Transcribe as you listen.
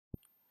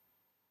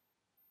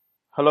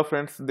Hello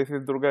friends, this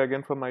is Durga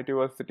again from IT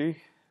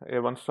University, a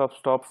one-stop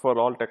shop for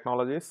all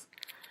technologies.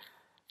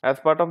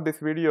 As part of this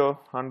video,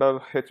 under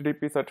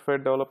HDP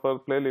Certified Developer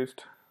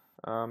playlist,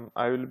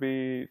 I will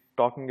be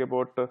talking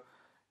about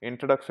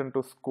introduction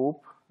to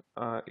Sqoop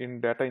in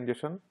data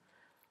ingestion.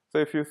 So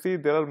if you see,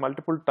 there are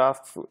multiple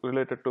tasks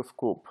related to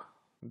Sqoop.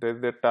 There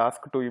is a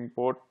task to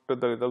import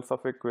the results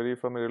of a query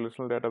from a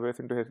relational database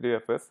into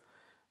HDFS,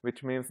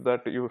 which means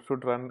that you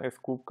should run a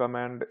Sqoop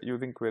command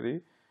using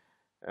query.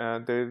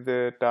 There is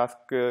a task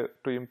to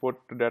import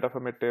data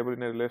from a table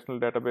in a relational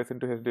database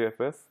into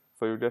HDFS.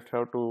 So you just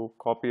have to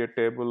copy a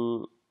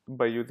table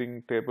by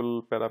using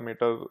table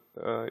parameter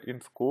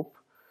in Sqoop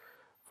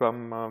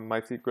from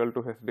MySQL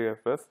to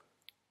HDFS.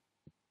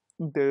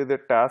 There is a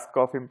task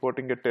of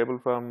importing a table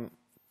from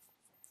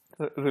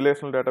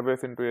relational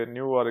database into a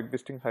new or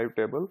existing Hive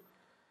table,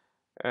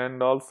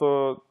 and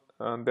also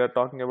they are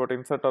talking about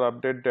insert or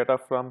update data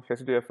from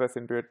HDFS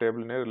into a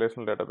table in a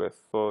relational database.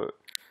 So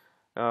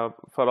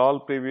for all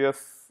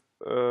previous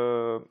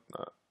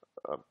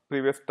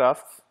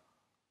tasks,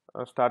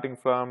 starting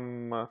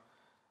from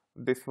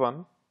this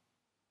one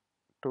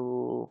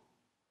to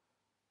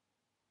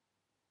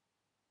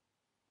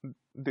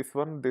this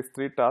one, these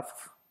three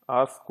tasks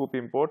are Sqoop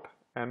import,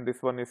 and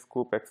this one is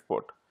Sqoop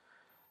export.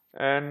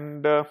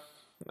 And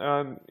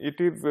it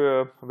is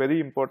very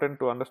important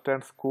to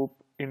understand Sqoop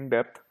in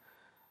depth,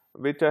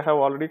 which I have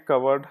already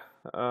covered,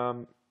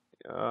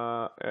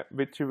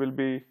 which you will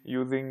be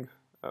using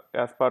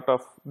as part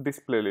of this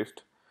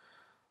playlist.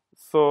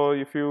 So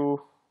if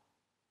you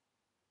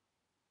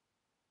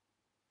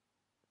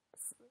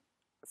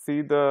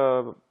see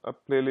the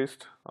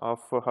playlist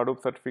of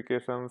Hadoop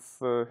certifications,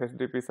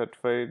 HDP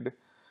certified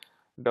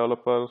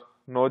developer,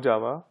 no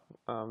Java,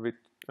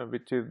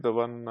 which is the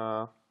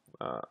one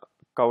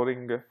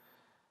covering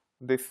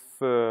this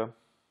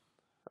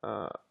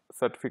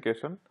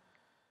certification.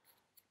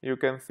 You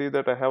can see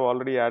that I have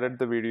already added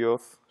the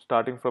videos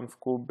starting from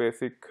Sqoop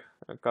basic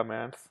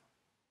commands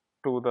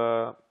to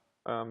the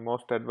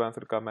most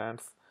advanced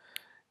commands.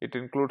 It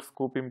includes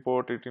Sqoop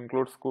import, it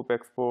includes Sqoop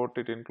export,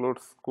 it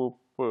includes Sqoop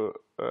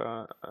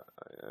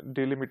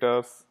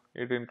delimiters,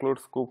 it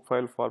includes Sqoop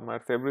file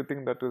formats.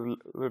 Everything that is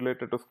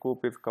related to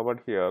Sqoop is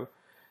covered here,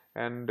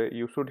 and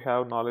you should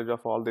have knowledge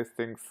of all these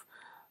things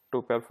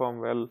to perform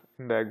well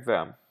in the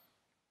exam.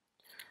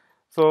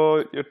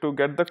 So to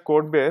get the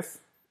code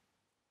base,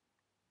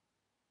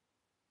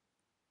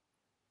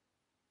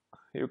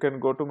 you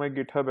can go to my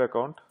GitHub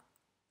account.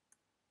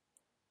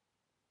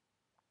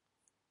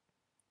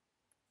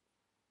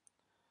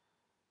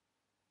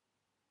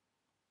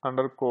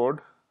 Under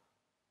code,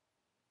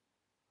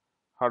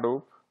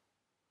 Hadoop,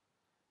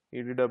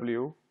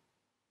 EDW,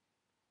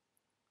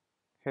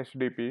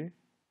 HDP.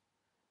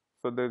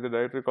 So there is a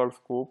directory called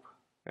Sqoop,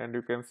 and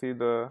you can see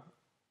the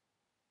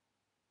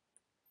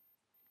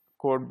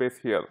code base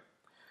here.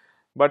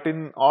 But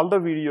in all the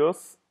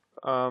videos,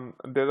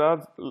 there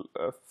are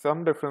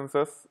some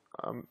differences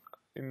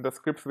in the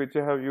scripts which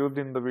I have used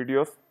in the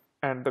videos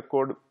and the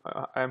code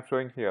I am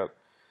showing here.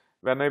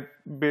 When I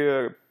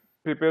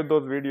prepare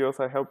those videos,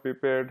 I have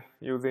prepared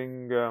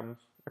using a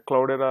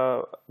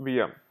Cloudera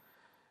VM.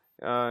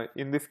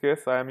 In this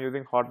case, I am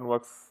using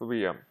Hortonworks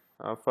VM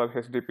for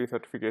HDP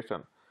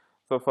certification.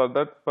 So for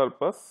that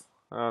purpose,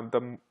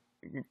 the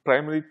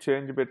primary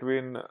change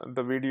between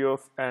the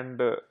videos and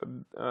the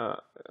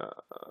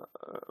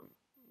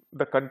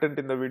content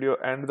in the video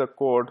and the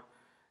code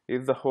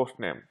is the host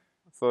name.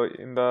 So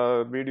in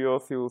the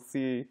videos you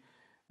see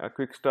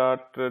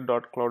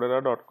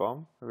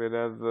quickstart.cloudera.com,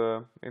 whereas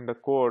in the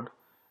code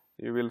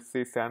you will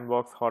see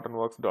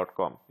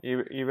sandbox.hortonworks.com.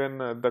 Even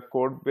the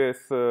code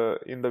base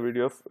in the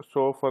videos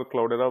show for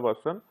Cloudera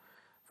version.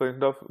 So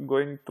instead of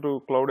going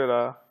through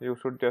Cloudera, you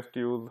should just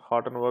use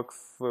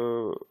Hortonworks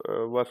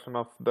version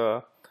of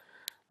the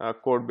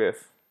code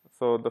base.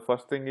 So the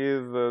first thing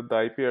is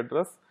the IP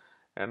address,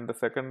 and the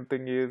second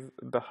thing is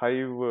the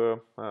Hive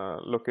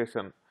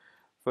location.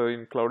 So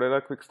in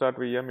Cloudera Quickstart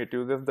VM, it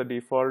uses the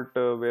default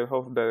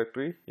warehouse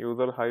directory,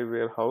 user Hive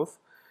warehouse,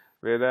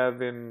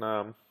 whereas in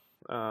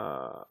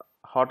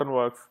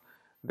Hortonworks,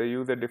 they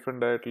use a different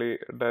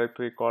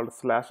directory called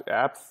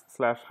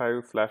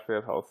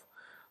 /apps/hive/warehouse.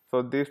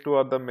 So these two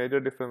are the major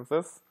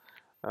differences,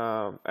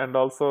 and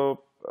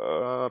also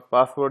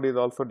password is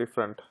also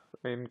different.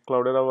 In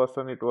Cloudera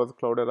version, it was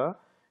Cloudera.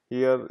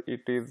 Here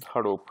it is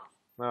Hadoop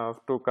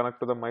to connect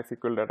to the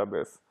MySQL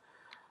database.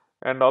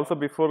 And also,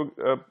 before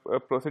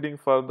proceeding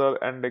further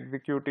and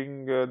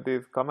executing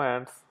these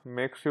commands,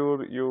 make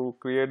sure you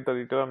create the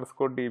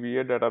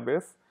return_dba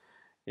database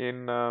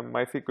in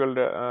MySQL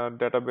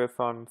database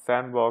on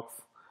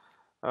Sandbox,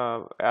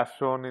 as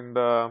shown in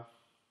the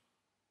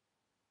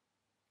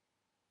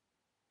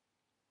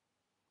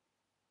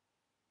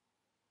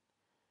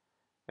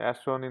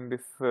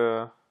this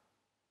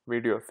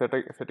video,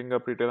 setting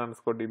up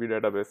return_db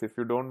database. If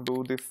you don't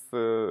do this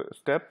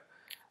step,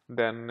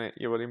 then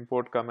your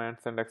import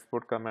commands and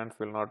export commands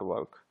will not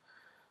work.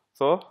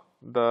 So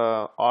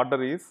the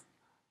order is,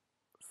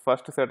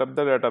 first set up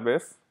the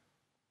database,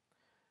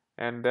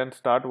 and then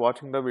start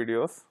watching the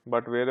videos.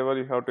 But wherever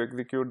you have to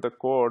execute the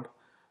code,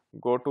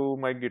 go to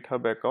my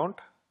GitHub account,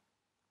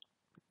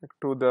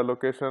 to the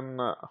location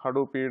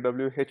Hadoop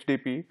PW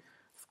HDP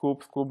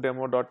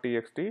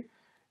sqoop.demo.txt,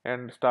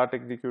 and start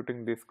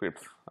executing these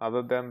scripts.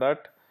 Other than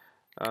that,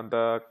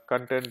 the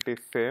content is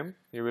same.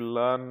 You will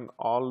learn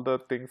all the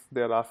things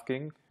they are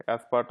asking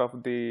as part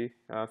of the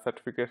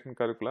certification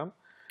curriculum.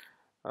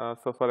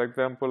 So for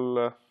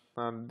example,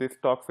 this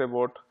talks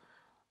about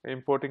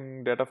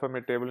importing data from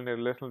a table in a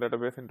relational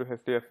database into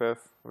HDFS,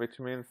 which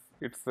means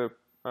it's a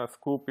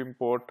Sqoop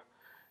import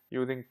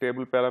using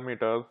table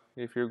parameter.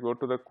 If you go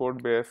to the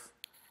code base,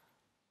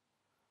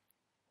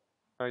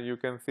 you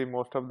can see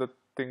most of the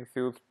things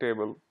use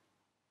table.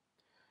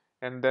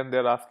 And then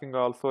they're asking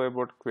also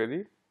about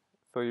query,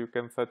 so you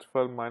can search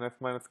for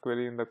 --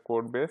 query in the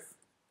code base.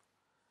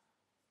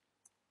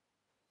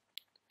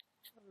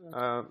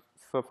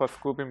 So for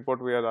Sqoop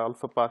import, we are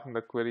also passing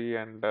the query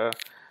and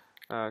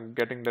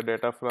getting the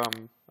data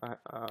from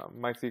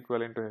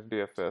MySQL into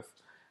HDFS.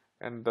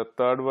 And the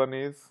third one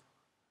is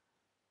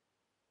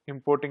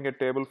importing a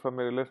table from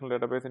a relational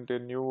database into a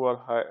new or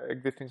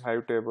existing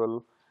Hive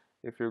table.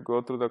 If you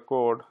go through the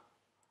code,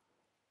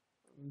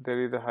 there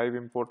is a Hive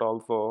import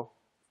also.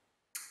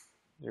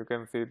 You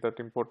can see that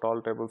import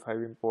all tables,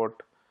 Hive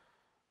import,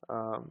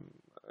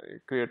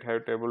 create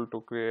Hive table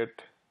to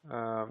create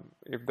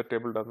if the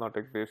table does not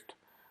exist.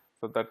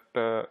 So that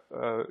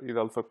is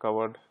also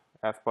covered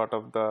as part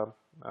of the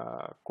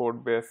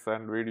code base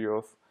and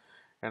videos.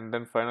 And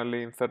then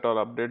finally insert or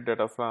update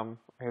data from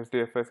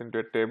HDFS into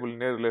a table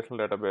in a relational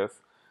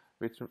database,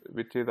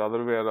 which is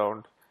other way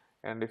around.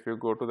 And if you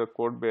go to the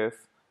code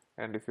base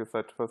and if you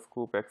search for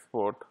Sqoop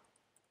export,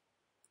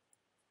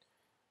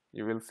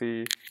 you will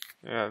see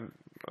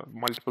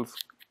multiple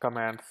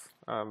commands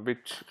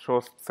which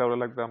shows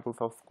several examples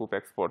of Sqoop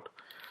export.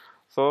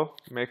 So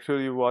make sure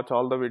you watch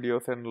all the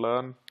videos and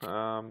learn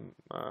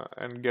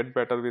and get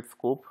better with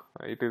Sqoop.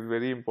 It is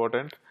very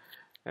important,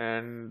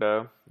 and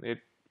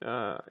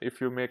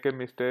if you make a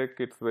mistake,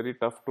 it's very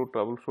tough to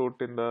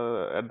troubleshoot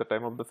at the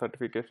time of the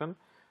certification.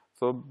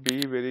 So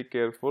be very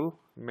careful.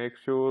 Make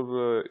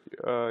sure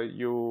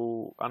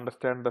you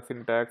understand the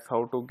syntax,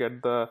 how to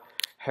get the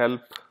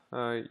help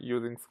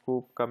using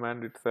Sqoop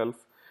command itself,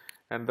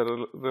 and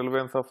the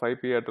relevance of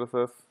IP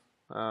addresses.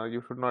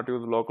 You should not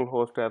use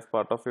localhost as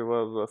part of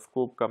your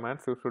Sqoop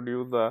commands. You should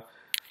use the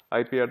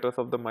IP address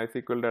of the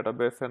MySQL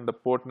database and the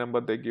port number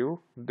they give.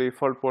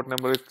 Default port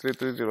number is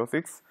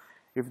 3306.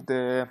 If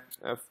they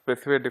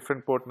specify a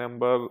different port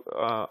number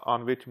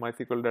on which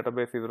MySQL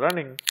database is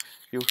running,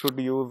 you should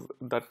use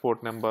that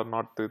port number,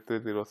 not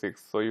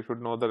 3306. So you should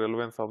know the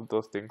relevance of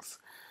those things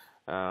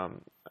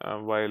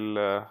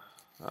while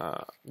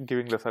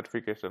giving the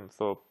certification.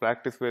 So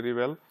practice very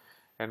well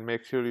and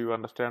make sure you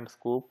understand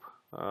Sqoop,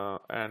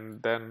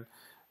 and then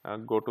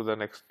go to the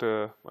next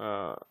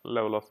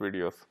level of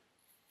videos.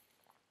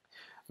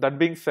 That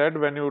being said,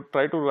 when you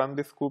try to run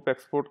the Sqoop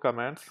export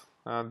commands,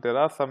 there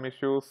are some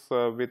issues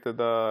with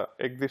the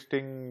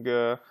existing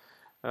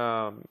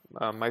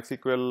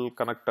MySQL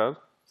connector.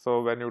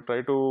 So when you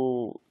try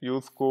to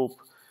use Sqoop,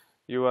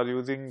 you are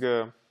using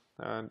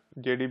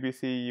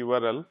JDBC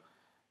URL,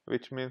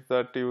 which means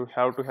that you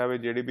have to have a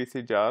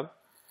JDBC jar,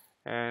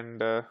 and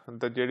the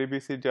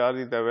JDBC jar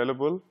is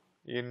available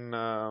in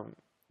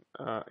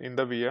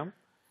the VM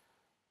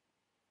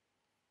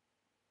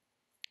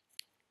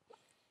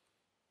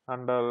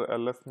under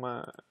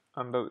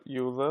under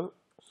user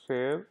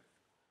share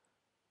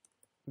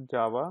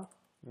Java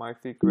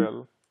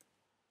MySQL.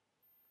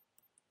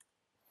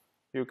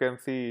 You can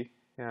see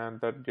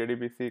that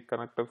JDBC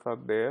connectors are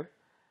there,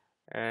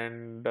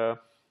 and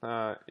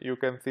you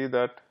can see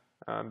that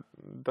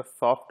the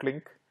soft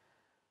link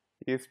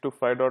is to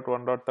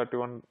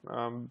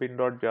 5.1.31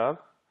 bin.jar,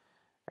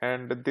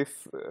 and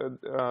this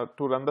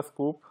to run the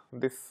Sqoop,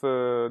 this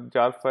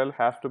jar file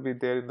has to be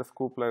there in the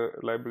Sqoop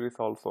libraries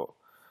also.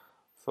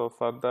 So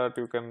for that,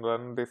 you can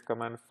run this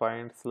command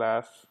find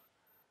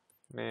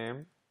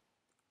 /name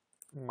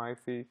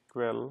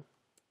MySQL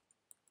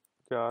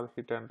jar,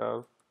 hit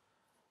enter.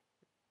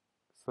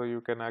 So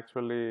you can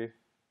actually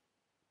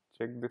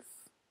check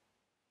this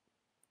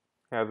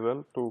as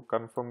well to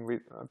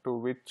confirm to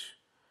which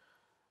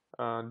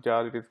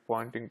jar it is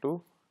pointing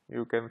to.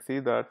 You can see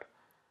that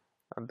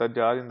the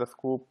jar in the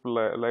Sqoop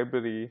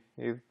library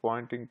is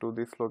pointing to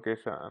this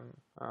location,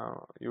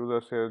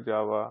 user share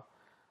Java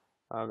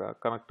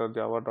connector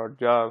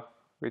java.jar,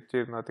 which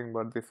is nothing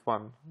but this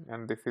one,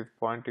 and this is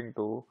pointing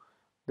to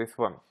this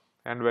one.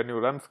 And when you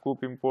run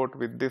Sqoop import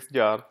with this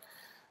jar,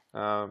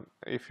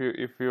 if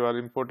you are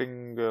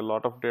importing a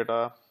lot of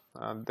data,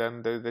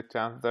 then there is a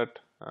chance that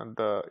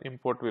the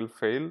import will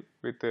fail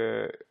with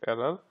a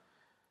error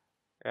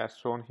as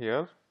shown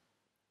here.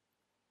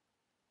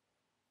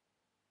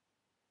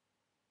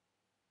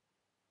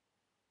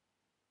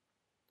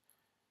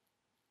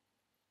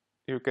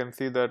 You can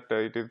see that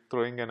it is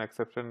throwing an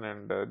exception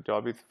and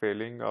job is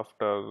failing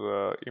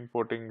after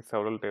importing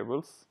several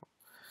tables.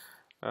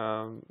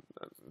 Um,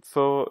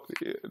 so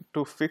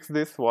to fix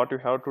this, what you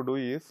have to do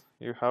is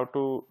you have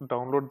to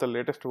download the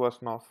latest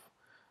version of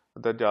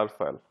the jar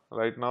file.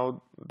 Right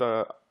now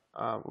the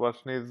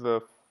version is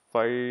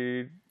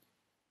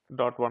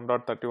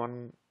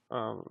 5.1.31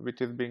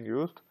 which is being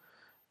used,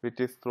 which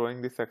is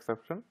throwing this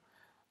exception.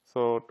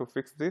 So to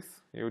fix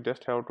this, you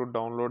just have to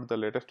download the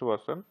latest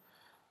version.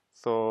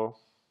 So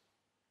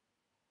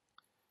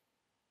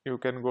you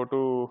can go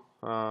to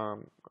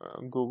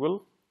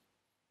Google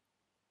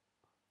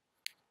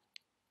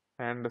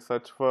and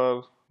search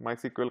for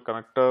MySQL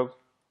connector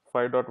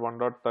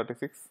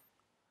 5.1.36.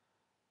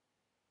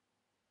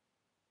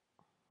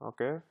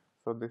 Okay,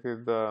 so this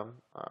is the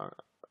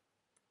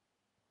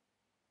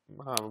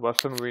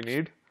version we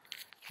need,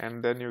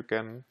 and then you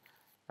can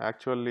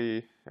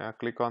actually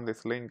click on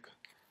this link.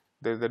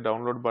 There is a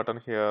download button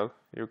here.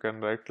 You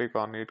can right click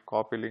on it,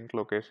 copy link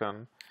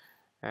location,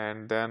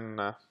 and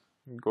then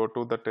go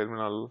to the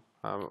terminal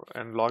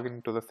and log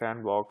into the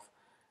sandbox,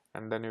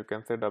 and then you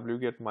can say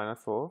wget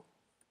 -o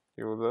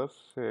user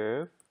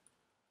share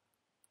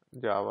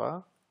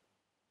java.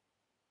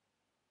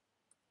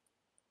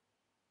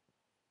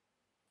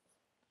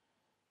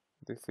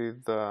 This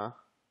is the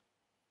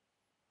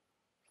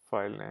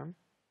file name,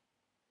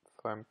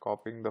 so I'm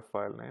copying the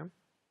file name.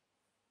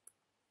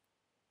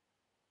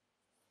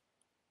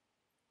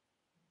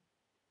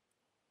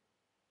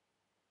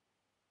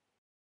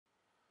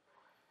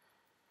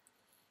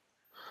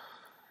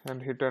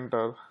 And hit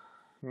enter.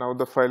 Now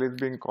the file is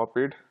being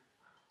copied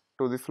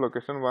to this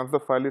location. Once the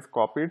file is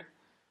copied,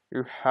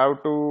 you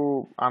have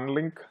to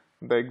unlink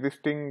the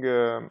existing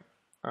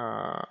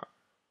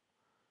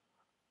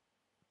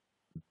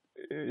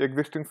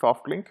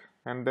soft link,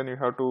 and then you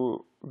have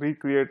to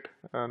recreate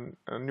a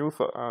new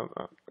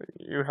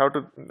you have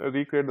to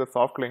recreate the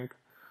soft link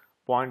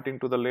pointing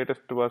to the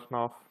latest version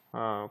of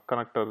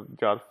connector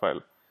jar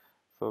file.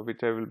 So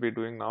which I will be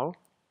doing now.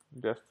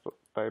 Just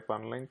type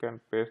unlink and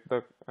paste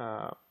the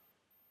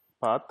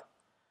path.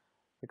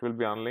 It will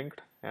be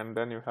unlinked, and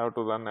then you have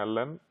to run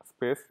ln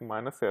space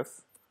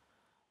 -s.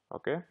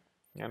 Okay,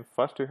 and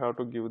first you have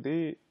to give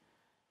the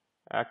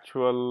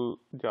actual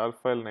jar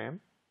file name.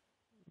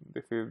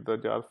 This is the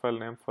jar file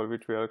name for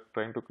which we are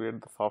trying to create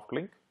the soft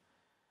link,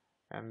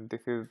 and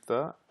this is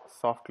the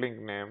soft link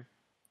name.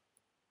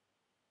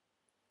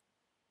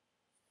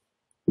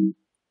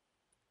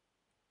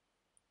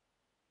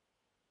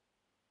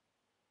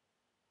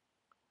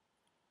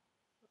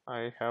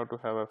 I have to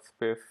have a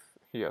space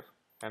here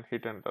and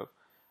hit enter.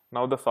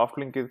 Now the soft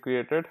link is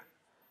created.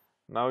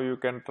 Now you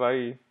can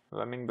try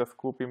running the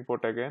Sqoop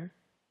import again.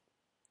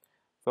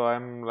 So I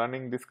am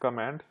running this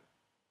command.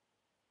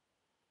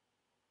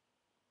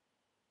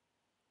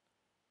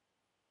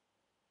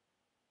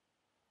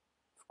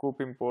 Sqoop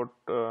import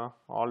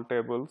all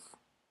tables.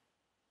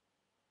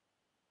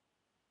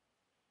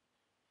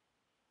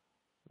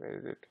 Where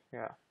is it?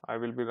 Yeah, I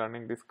will be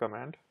running this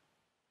command.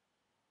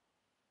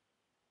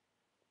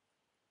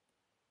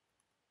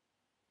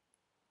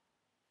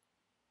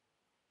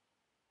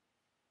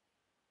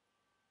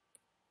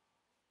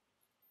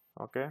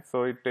 Okay,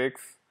 so it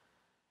takes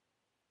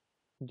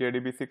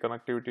JDBC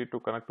connectivity to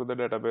connect to the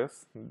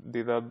database.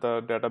 These are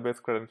the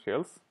database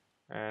credentials,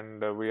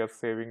 and we are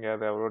saving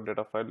as our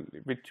data file,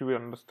 which we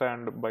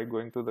understand by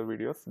going through the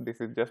videos. This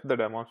is just the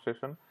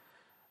demonstration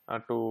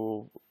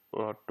to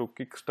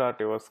kickstart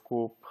your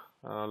Sqoop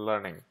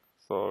learning.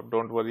 So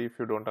don't worry if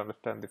you don't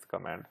understand this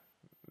command.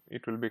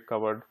 It will be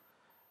covered.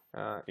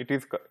 It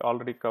is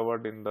already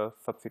covered in the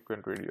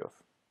subsequent videos.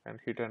 And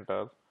hit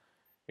enter.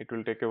 It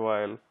will take a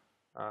while.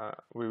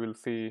 We will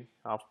see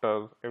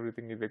after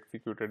everything is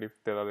executed if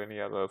there are any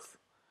errors,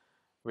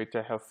 which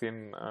I have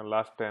seen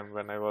last time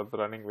when I was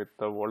running with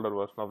the older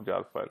version of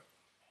jar file.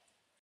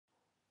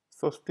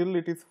 So still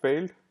it is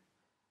failed.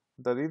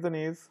 The reason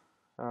is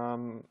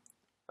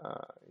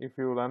if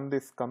you run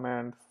this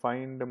command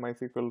find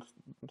MySQL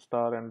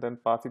star and then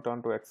pass it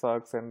on to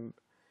Xargs and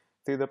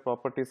see the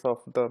properties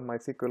of the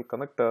MySQL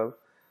connector,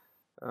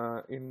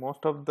 in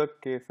most of the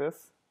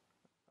cases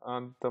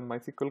the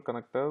MySQL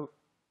connector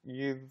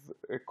is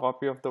a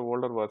copy of the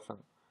older version.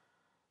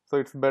 So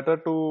it's better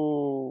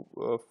to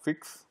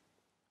fix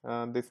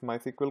this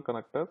MySQL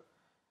connector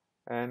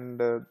and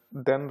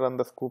then run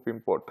the Sqoop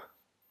import.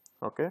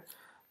 Okay,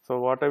 so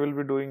what I will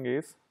be doing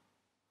is,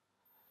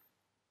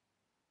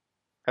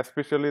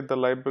 especially the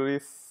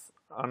libraries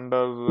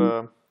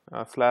under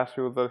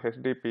 /user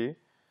HDP,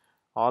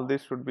 all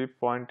this should be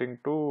pointing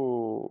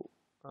to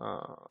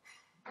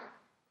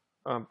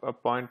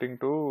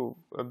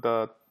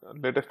the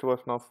latest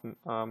version of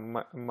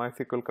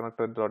MySQL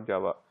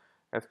connector.java,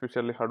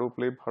 especially Hadoop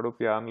lib, Hadoop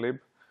yarn lib,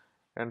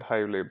 and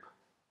hive lib.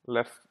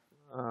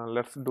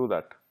 Let's do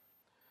that.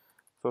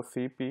 So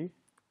cp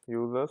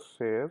user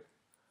share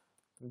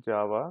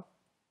java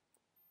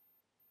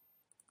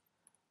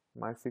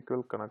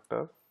MySQL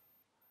connector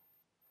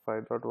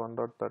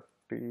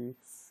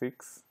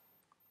 5.1.36.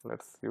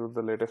 Let's use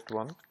the latest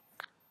one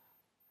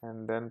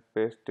and then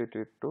paste it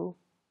into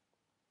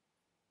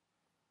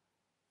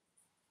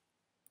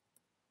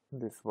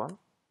this one.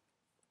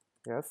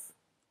 Yes,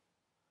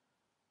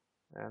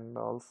 and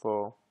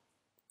also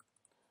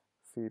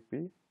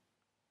CP,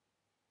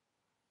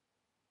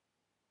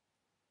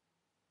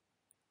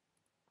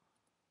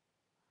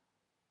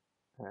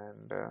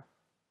 and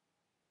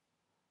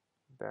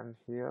then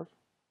here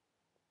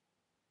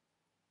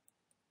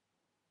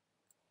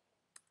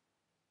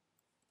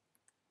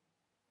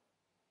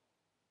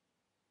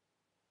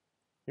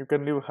you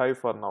can leave high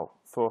for now.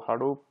 So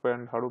Hadoop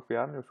and Hadoop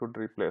yarn you should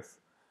replace.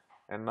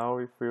 And now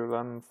if you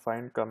run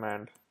find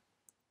command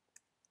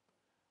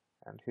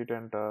and hit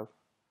enter,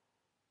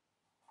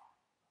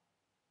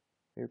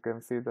 you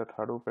can see that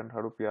Hadoop and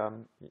Hadoop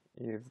yarn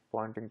is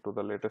pointing to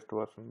the latest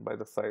version by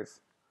the size.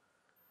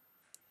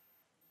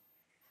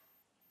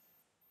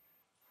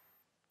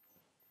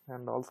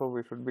 And also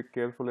we should be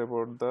careful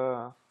about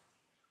the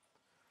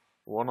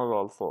owner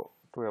also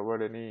to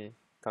avoid any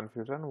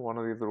confusion.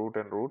 Owner is root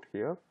and root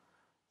here,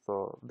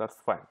 so that's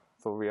fine.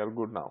 So we are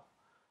good now.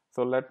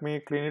 So let me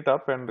clean it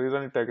up and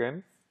rerun it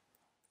again.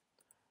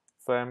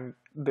 So I'm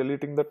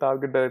deleting the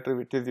target directory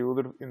which is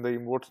used in the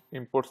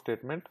import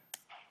statement,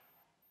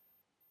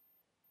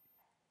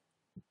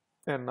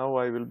 and now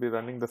I will be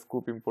running the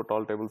Sqoop import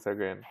all tables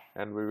again,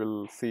 and we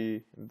will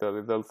see the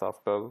results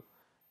after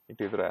it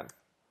is ran.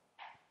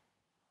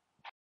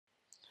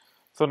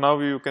 So now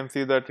you can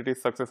see that it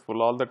is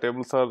successful. All the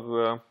tables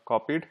are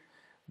copied.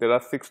 There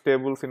are 6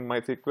 tables in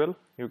MySQL.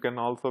 You can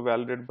also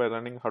validate by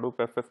running Hadoop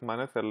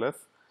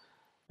fs-ls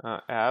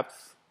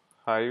apps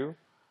hive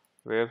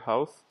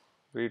warehouse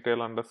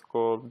retail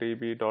underscore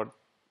db dot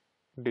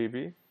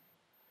db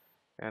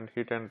and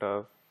hit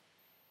enter.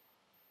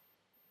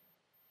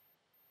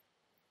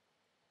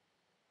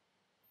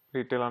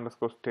 Retail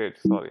underscore stage,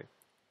 sorry,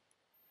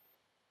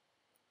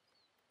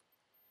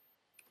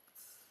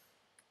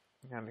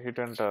 and hit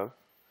enter.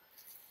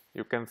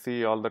 You can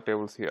see all the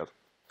tables here.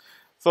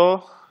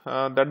 So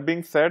that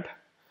being said,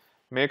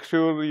 make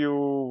sure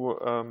you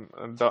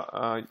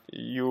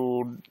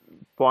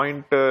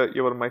point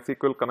your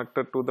MySQL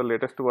connector to the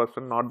latest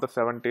version, not the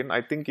 17.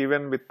 I think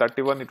even with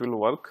 31 it will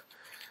work.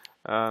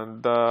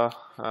 The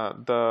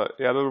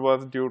error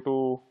was due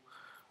to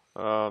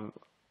the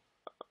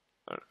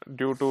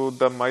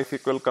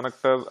MySQL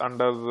connector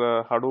under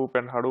Hadoop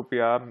and Hadoop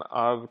yarn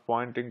are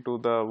pointing to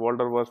the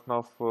older version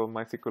of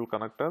MySQL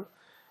connector.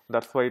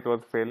 That's why it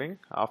was failing.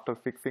 After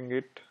fixing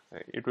it,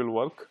 it will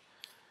work.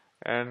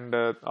 And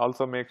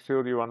also make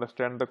sure you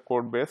understand the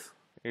code base.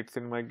 It's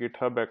in my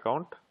GitHub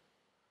account,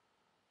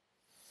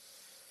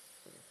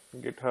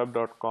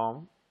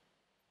 github.com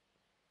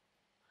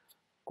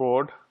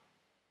code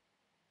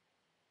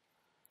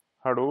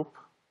Hadoop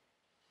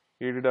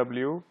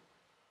EDW.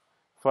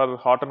 For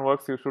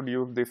Hortonworks, you should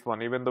use this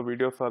one. Even the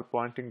videos are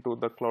pointing to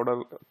the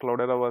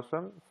Cloudera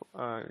version.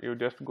 You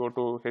just go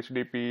to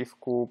HDP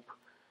Sqoop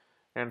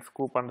and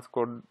Sqoop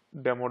underscore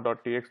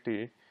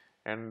demo.txt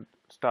and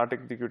start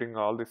executing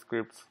all the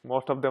scripts.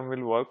 Most of them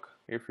will work.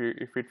 If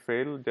it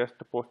fail, just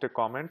post a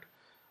comment.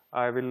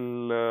 I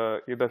will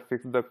either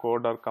fix the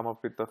code or come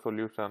up with a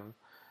solution.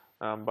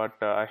 But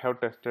I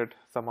have tested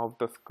some of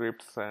the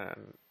scripts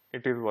and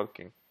it is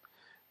working.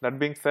 That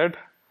being said,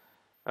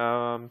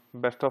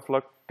 best of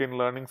luck in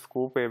learning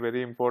Sqoop, a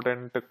very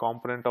important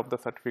component of the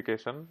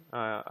certification.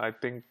 I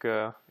think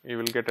you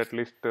will get at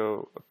least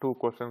 2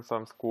 questions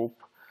on Sqoop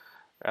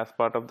as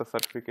part of the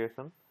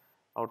certification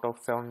out of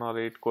 7 or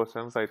 8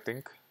 questions, I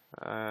think.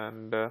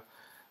 And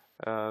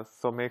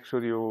so make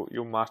sure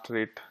you master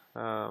it.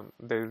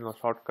 There is no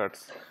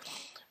shortcuts.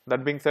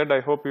 That being said,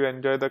 I hope you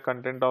enjoy the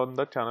content on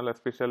the channel,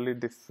 especially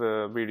this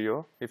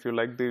video. If you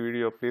like the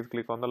video, please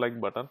click on the like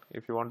button.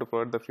 If you want to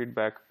provide the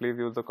feedback, please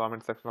use the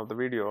comment section of the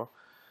video.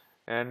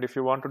 And if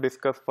you want to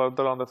discuss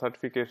further on the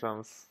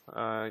certifications,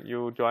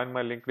 you join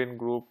my LinkedIn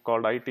group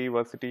called IT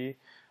Varsity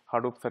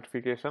Hadoop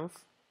Certifications.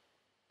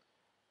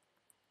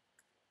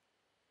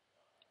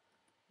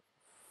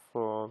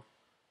 So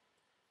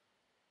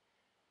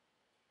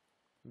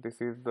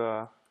this is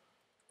the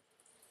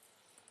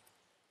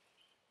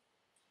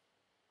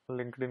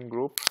LinkedIn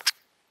group.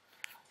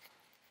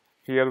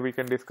 Here we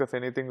can discuss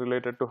anything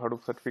related to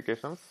Hadoop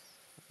certifications.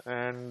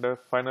 And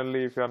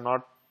finally, if you are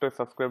not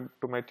subscribed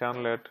to my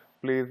channel yet,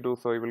 please do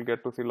so. You will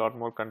get to see a lot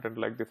more content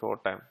like this over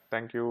time.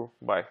 Thank you.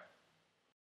 Bye.